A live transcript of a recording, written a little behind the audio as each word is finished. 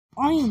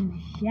I am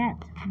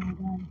Shaq, my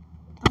god.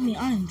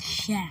 I am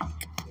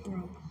Shaq,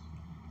 bro.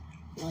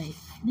 Like,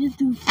 this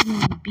dude's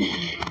gonna beat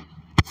me.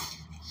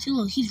 See,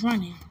 look, he's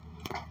running.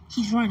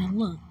 He's running,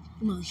 look,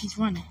 he's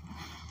running.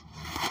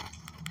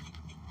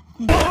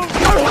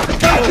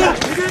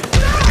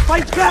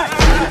 Fight back!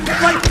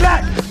 Fight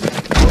back!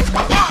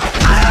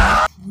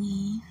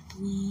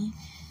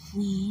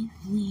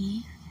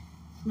 Weave.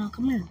 No,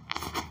 come here.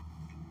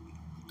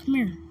 Come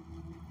here.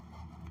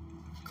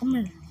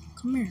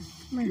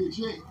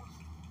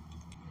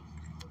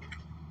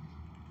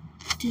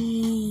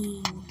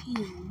 Dang, he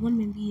a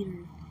woman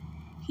beater.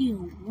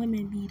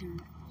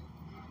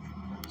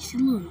 See,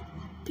 look,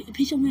 put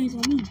your hands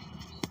on me.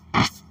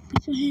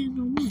 Put your hands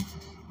on me.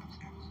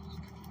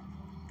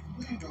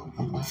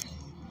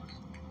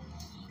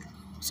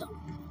 What's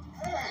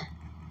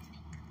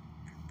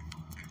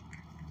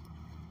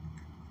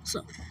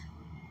up?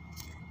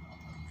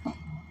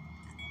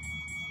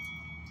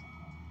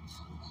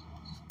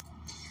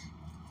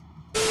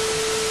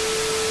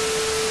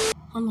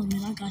 Hold on,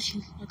 man, I got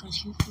you. Hold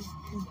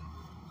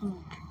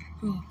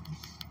on.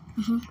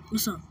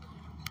 What's up?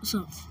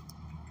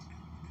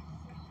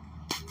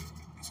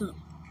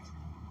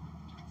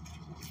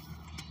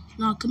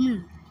 Nah, come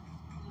here.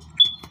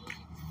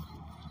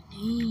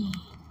 Dang.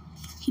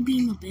 He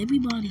beating up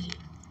everybody.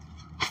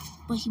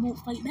 But he won't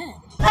fight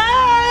back.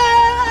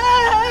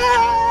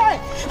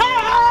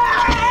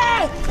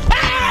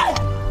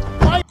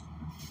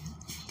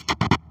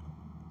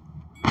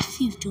 What's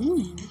he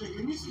doing?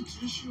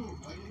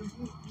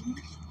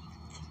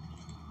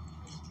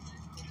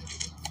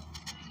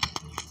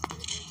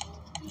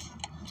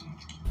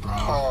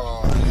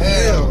 Oh,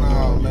 hell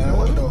no, man.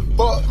 What the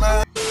fuck,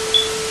 man?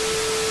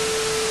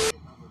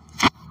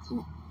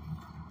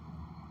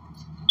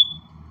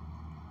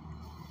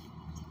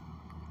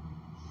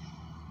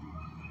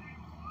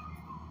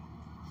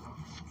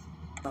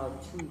 Of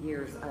 2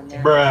 years on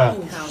their Bruh.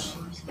 in-house.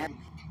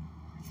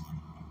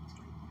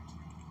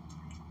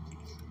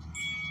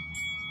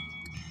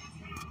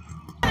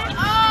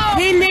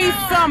 He needs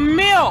some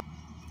milk.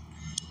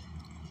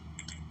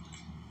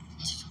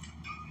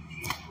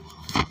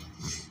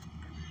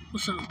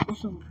 What's up?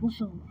 Hold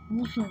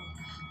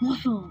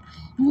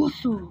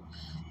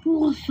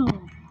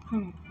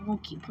on, I'm gonna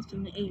keep pushing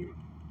in the air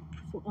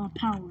for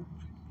power.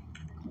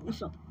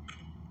 What's up?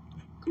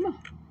 Come on,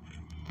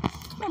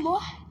 boy.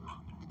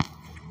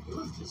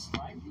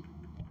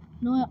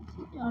 No,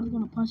 I'm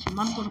gonna punch him.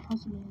 I'm gonna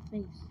punch him in the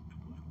face.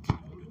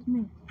 Come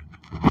here.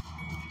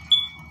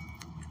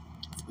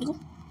 Go.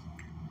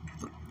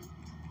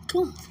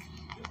 Come on.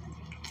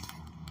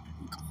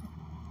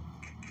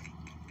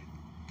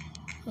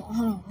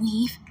 Hold on,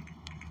 weave.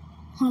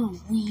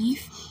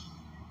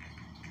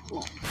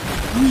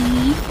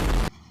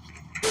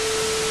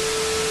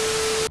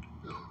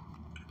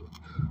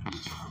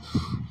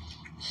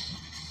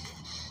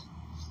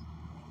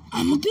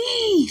 I'm a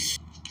beast.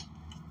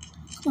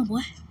 Come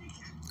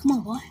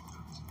on, boy.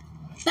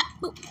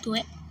 Do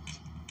it.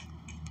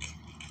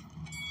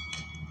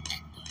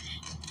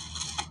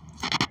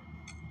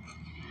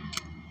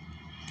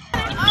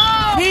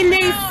 He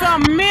needs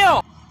some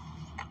milk.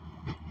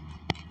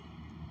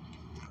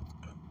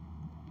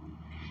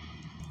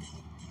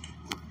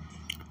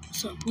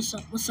 What's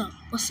up?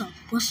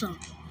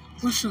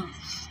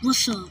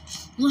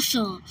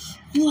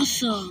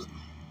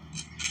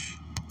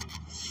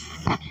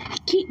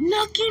 Keep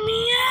knocking me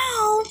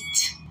out.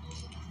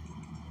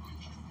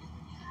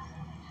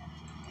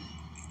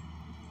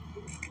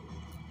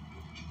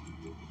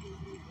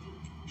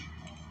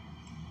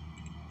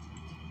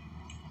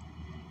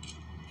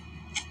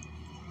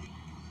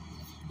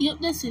 Yep,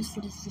 that's it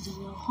for this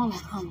video. Hold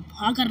on.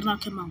 I gotta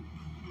knock him out.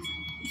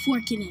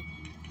 Fork it in.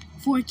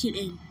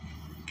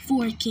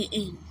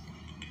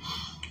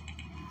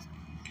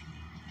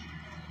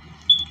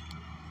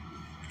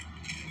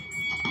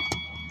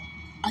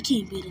 I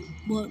can't beat him,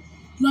 but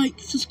like,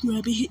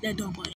 subscribe, and hit that bell button.